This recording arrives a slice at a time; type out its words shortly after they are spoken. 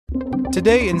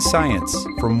Today in Science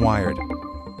from Wired.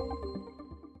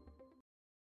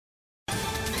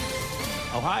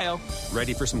 Ohio,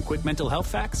 ready for some quick mental health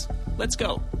facts? Let's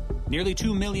go. Nearly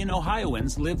 2 million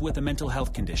Ohioans live with a mental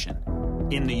health condition.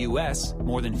 In the U.S.,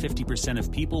 more than 50%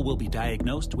 of people will be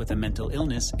diagnosed with a mental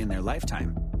illness in their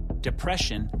lifetime.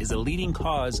 Depression is a leading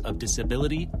cause of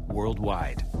disability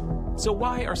worldwide. So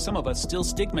why are some of us still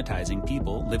stigmatizing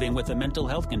people living with a mental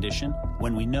health condition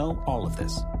when we know all of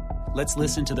this? Let's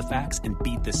listen to the facts and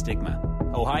beat the stigma.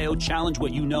 Ohio, challenge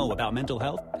what you know about mental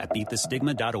health at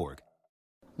beatthestigma.org.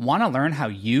 Want to learn how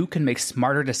you can make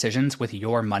smarter decisions with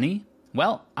your money?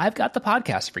 Well, I've got the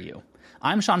podcast for you.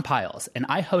 I'm Sean Piles, and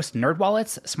I host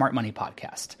NerdWallet's Smart Money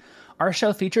Podcast. Our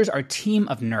show features our team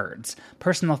of nerds,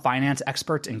 personal finance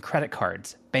experts in credit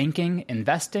cards, banking,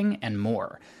 investing, and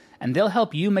more. And they'll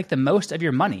help you make the most of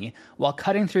your money while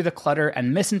cutting through the clutter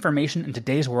and misinformation in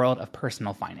today's world of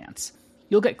personal finance.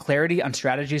 You'll get clarity on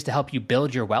strategies to help you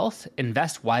build your wealth,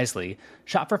 invest wisely,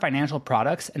 shop for financial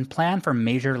products, and plan for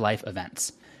major life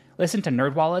events. Listen to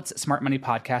NerdWallet's Smart Money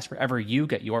Podcast wherever you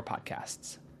get your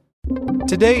podcasts.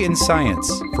 Today in Science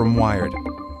from Wired.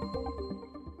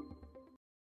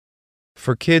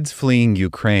 For kids fleeing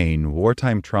Ukraine,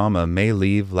 wartime trauma may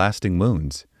leave lasting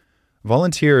wounds.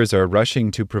 Volunteers are rushing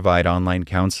to provide online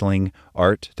counseling,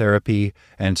 art therapy,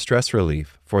 and stress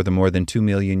relief for the more than 2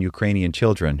 million Ukrainian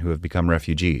children who have become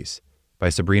refugees. By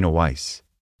Sabrina Weiss.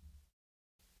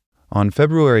 On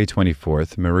February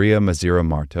 24th, Maria Mazira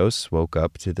Martos woke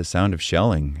up to the sound of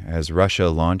shelling as Russia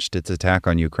launched its attack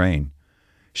on Ukraine.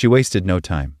 She wasted no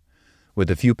time. With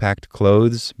a few packed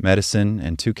clothes, medicine,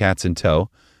 and 2 cats in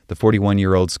tow, the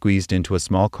 41-year-old squeezed into a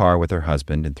small car with her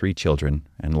husband and 3 children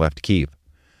and left Kyiv.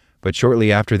 But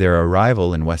shortly after their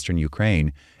arrival in western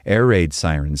Ukraine, air raid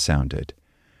sirens sounded.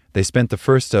 They spent the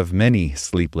first of many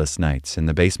sleepless nights in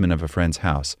the basement of a friend's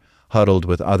house, huddled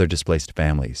with other displaced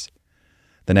families.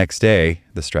 The next day,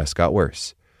 the stress got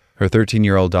worse. Her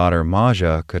 13-year-old daughter,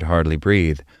 Maja, could hardly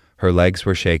breathe. Her legs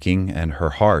were shaking and her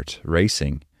heart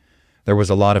racing. There was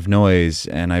a lot of noise,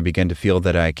 and I began to feel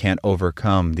that I can't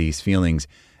overcome these feelings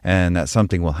and that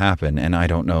something will happen, and I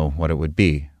don't know what it would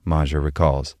be, Maja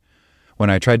recalls. When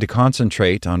I tried to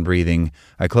concentrate on breathing,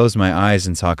 I closed my eyes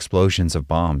and saw explosions of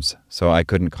bombs, so I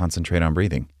couldn't concentrate on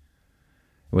breathing.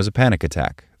 It was a panic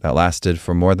attack that lasted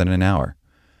for more than an hour.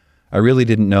 I really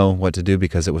didn't know what to do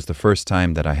because it was the first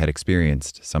time that I had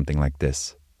experienced something like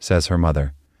this, says her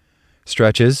mother.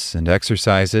 Stretches and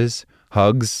exercises,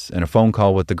 hugs, and a phone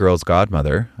call with the girl's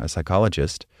godmother, a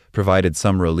psychologist, provided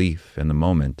some relief in the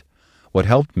moment. What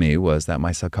helped me was that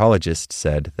my psychologist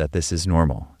said that this is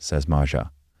normal, says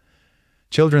Maja.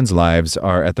 Children's lives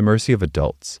are at the mercy of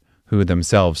adults, who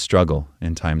themselves struggle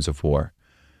in times of war.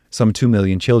 Some 2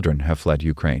 million children have fled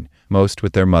Ukraine, most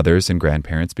with their mothers and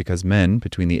grandparents because men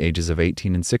between the ages of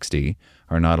 18 and 60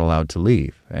 are not allowed to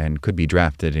leave and could be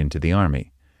drafted into the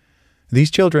army.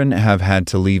 These children have had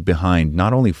to leave behind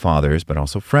not only fathers but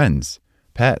also friends,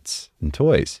 pets, and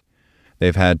toys.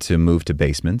 They've had to move to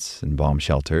basements and bomb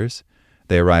shelters.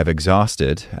 They arrive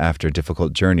exhausted after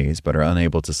difficult journeys but are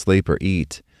unable to sleep or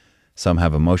eat. Some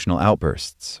have emotional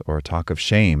outbursts or talk of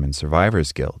shame and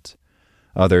survivor's guilt.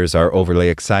 Others are overly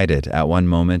excited at one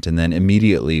moment and then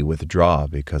immediately withdraw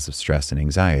because of stress and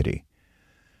anxiety.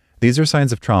 These are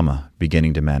signs of trauma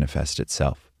beginning to manifest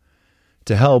itself.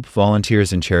 To help,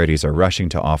 volunteers and charities are rushing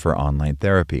to offer online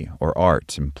therapy or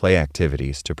art and play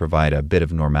activities to provide a bit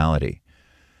of normality.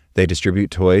 They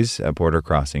distribute toys at border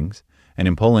crossings, and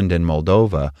in Poland and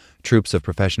Moldova, troops of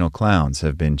professional clowns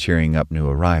have been cheering up new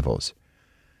arrivals.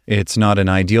 It's not an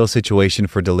ideal situation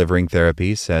for delivering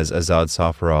therapy, says Azad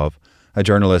Safarov, a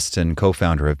journalist and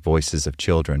co-founder of Voices of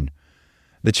Children.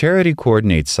 The charity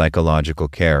coordinates psychological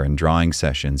care and drawing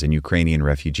sessions in Ukrainian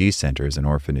refugee centers and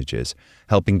orphanages,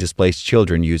 helping displaced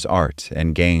children use art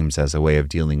and games as a way of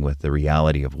dealing with the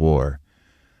reality of war.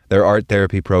 Their art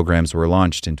therapy programs were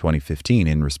launched in 2015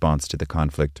 in response to the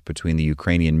conflict between the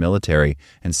Ukrainian military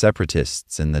and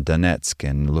separatists in the Donetsk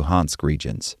and Luhansk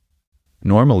regions.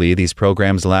 Normally, these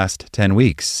programs last 10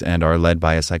 weeks and are led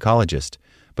by a psychologist,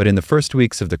 but in the first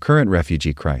weeks of the current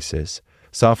refugee crisis,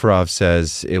 Safarov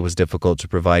says it was difficult to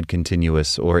provide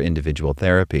continuous or individual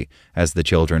therapy, as the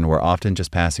children were often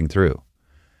just passing through.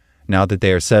 Now that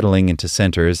they are settling into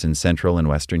centers in central and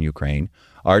western Ukraine,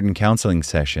 art and counseling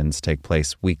sessions take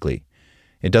place weekly.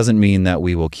 It doesn't mean that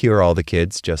we will cure all the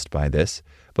kids just by this,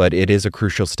 but it is a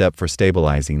crucial step for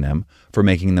stabilizing them, for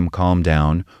making them calm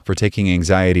down, for taking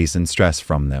anxieties and stress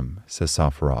from them, says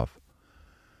Safarov.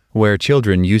 Where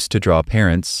children used to draw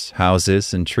parents,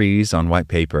 houses, and trees on white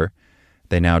paper,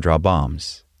 they now draw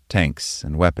bombs, tanks,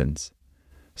 and weapons.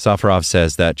 Safarov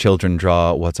says that children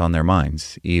draw what's on their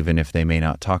minds, even if they may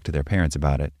not talk to their parents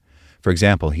about it. For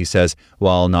example, he says,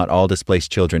 while not all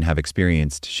displaced children have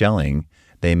experienced shelling,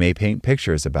 they may paint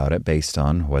pictures about it based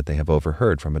on what they have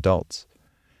overheard from adults.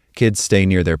 Kids stay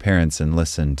near their parents and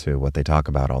listen to what they talk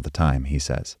about all the time, he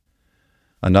says.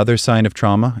 Another sign of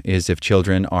trauma is if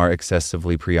children are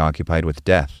excessively preoccupied with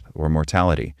death or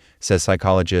mortality, says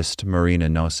psychologist Marina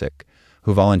Nosik,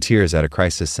 who volunteers at a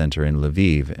crisis center in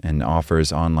Lviv and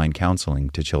offers online counseling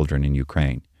to children in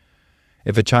Ukraine.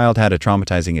 If a child had a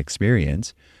traumatizing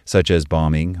experience, such as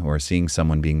bombing or seeing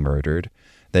someone being murdered,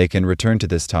 they can return to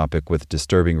this topic with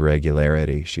disturbing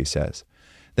regularity, she says.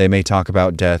 They may talk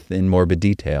about death in morbid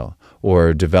detail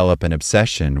or develop an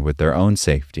obsession with their own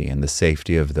safety and the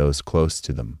safety of those close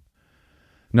to them.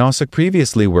 Nosik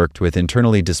previously worked with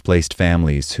internally displaced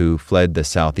families who fled the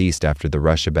southeast after the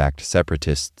Russia-backed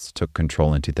separatists took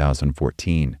control in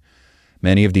 2014.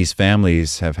 Many of these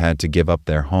families have had to give up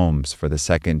their homes for the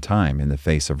second time in the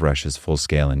face of Russia's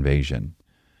full-scale invasion.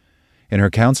 In her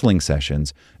counseling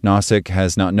sessions, Nosik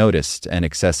has not noticed an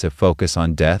excessive focus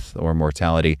on death or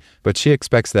mortality, but she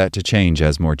expects that to change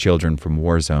as more children from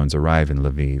war zones arrive in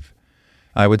Lviv.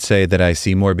 I would say that I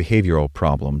see more behavioral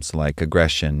problems like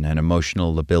aggression and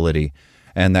emotional lability,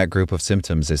 and that group of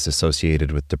symptoms is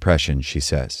associated with depression, she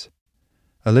says.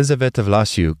 Elizaveta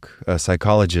Vlasyuk, a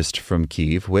psychologist from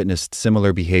Kyiv, witnessed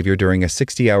similar behavior during a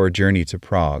 60-hour journey to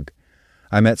Prague.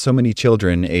 I met so many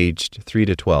children aged 3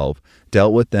 to 12,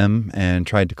 dealt with them, and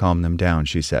tried to calm them down,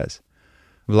 she says.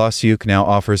 Vlasyuk now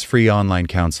offers free online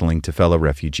counseling to fellow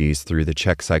refugees through the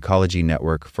Czech Psychology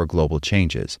Network for Global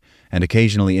Changes, and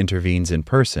occasionally intervenes in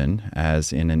person,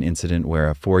 as in an incident where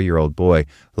a 4-year-old boy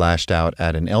lashed out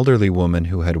at an elderly woman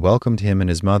who had welcomed him and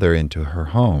his mother into her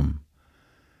home.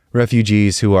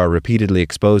 Refugees who are repeatedly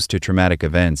exposed to traumatic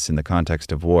events in the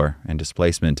context of war and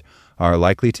displacement are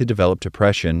likely to develop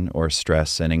depression or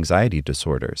stress and anxiety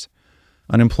disorders.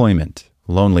 Unemployment,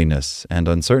 loneliness, and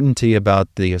uncertainty about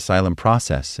the asylum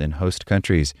process in host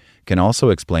countries can also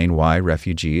explain why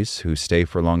refugees who stay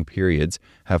for long periods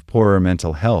have poorer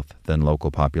mental health than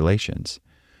local populations.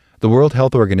 The World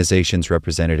Health Organization's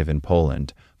representative in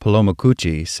Poland, Paloma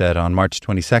Kucci, said on March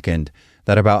 22nd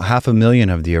that about 500,000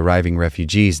 of the arriving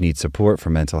refugees need support for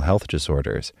mental health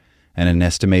disorders, and an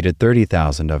estimated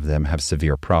 30,000 of them have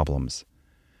severe problems.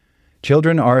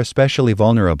 Children are especially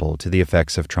vulnerable to the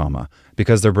effects of trauma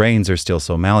because their brains are still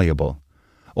so malleable.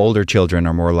 Older children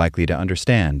are more likely to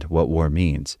understand what war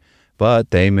means, but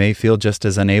they may feel just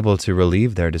as unable to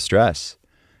relieve their distress.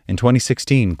 In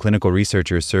 2016, clinical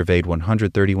researchers surveyed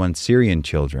 131 Syrian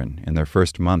children in their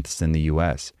first months in the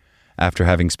U.S., after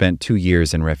having spent 2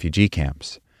 years in refugee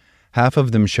camps. Half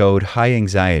of them showed high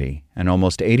anxiety, and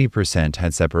almost 80%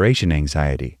 had separation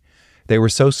anxiety. They were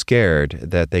so scared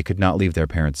that they could not leave their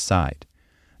parents' side.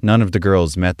 None of the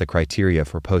girls met the criteria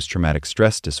for post-traumatic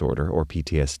stress disorder, or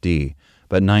PTSD,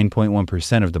 but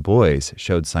 9.1% of the boys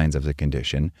showed signs of the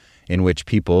condition, in which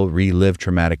people relive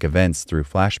traumatic events through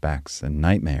flashbacks and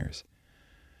nightmares.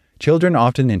 Children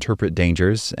often interpret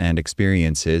dangers and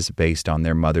experiences based on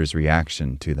their mother's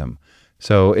reaction to them,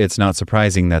 so it's not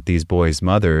surprising that these boys'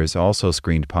 mothers also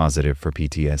screened positive for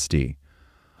PTSD.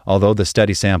 Although the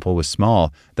study sample was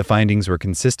small, the findings were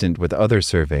consistent with other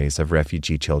surveys of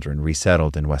refugee children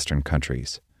resettled in Western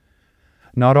countries.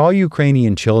 Not all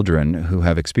Ukrainian children who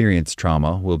have experienced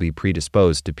trauma will be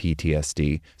predisposed to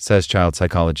PTSD, says child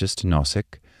psychologist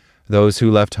Nosik. Those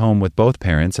who left home with both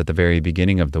parents at the very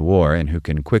beginning of the war and who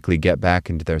can quickly get back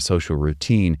into their social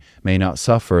routine may not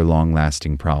suffer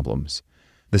long-lasting problems.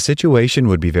 The situation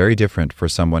would be very different for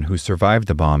someone who survived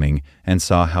the bombing and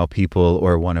saw how people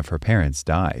or one of her parents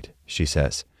died, she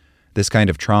says. This kind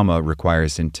of trauma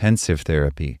requires intensive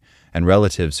therapy and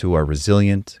relatives who are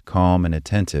resilient, calm, and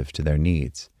attentive to their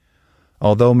needs.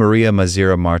 Although Maria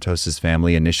Mazira Martos's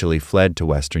family initially fled to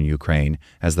western Ukraine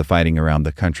as the fighting around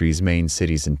the country's main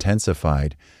cities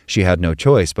intensified, she had no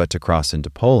choice but to cross into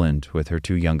Poland with her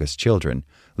 2 youngest children,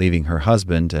 leaving her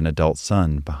husband and adult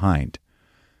son behind.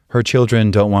 Her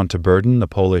children don't want to burden the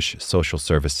Polish social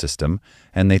service system,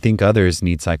 and they think others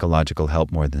need psychological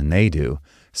help more than they do,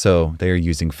 so they are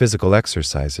using physical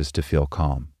exercises to feel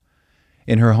calm.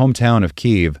 In her hometown of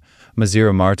Kyiv,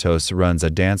 Mazira Martos runs a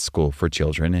dance school for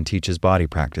children and teaches body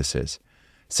practices.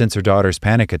 Since her daughter's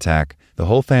panic attack, the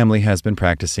whole family has been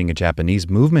practicing a Japanese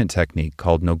movement technique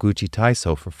called Noguchi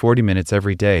Taiso for 40 minutes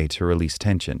every day to release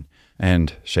tension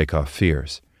and shake off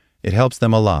fears. It helps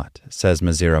them a lot, says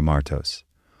Mazira Martos.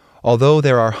 Although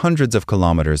there are hundreds of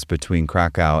kilometers between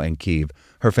Krakow and Kyiv,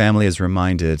 her family is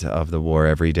reminded of the war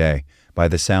every day, by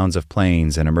the sounds of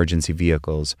planes and emergency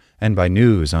vehicles, and by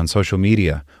news on social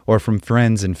media or from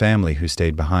friends and family who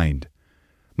stayed behind.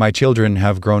 My children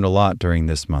have grown a lot during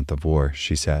this month of war,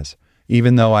 she says.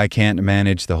 Even though I can't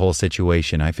manage the whole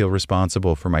situation, I feel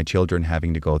responsible for my children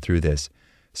having to go through this,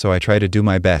 so I try to do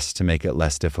my best to make it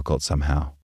less difficult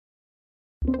somehow.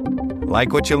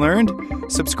 Like what you learned?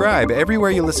 Subscribe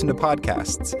everywhere you listen to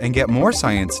podcasts and get more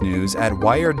science news at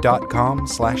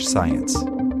wired.com/science.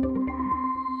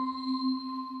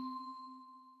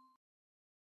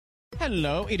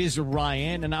 Hello, it is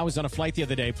Ryan, and I was on a flight the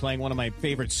other day playing one of my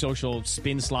favorite social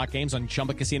spin slot games on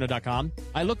ChumbaCasino.com.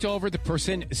 I looked over at the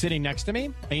person sitting next to me,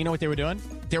 and you know what they were doing?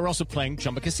 They were also playing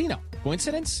Chumba Casino.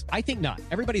 Coincidence? I think not.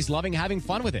 Everybody's loving having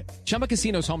fun with it. Chumba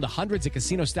Casino is home to hundreds of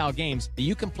casino-style games that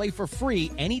you can play for free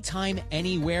anytime,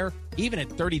 anywhere, even at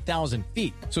 30,000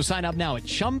 feet. So sign up now at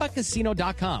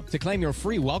ChumbaCasino.com to claim your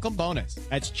free welcome bonus.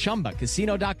 That's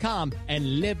ChumbaCasino.com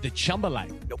and live the Chumba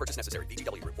life. No purchase necessary.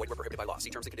 VGW. Void where prohibited by law. See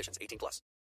terms and conditions. 18+.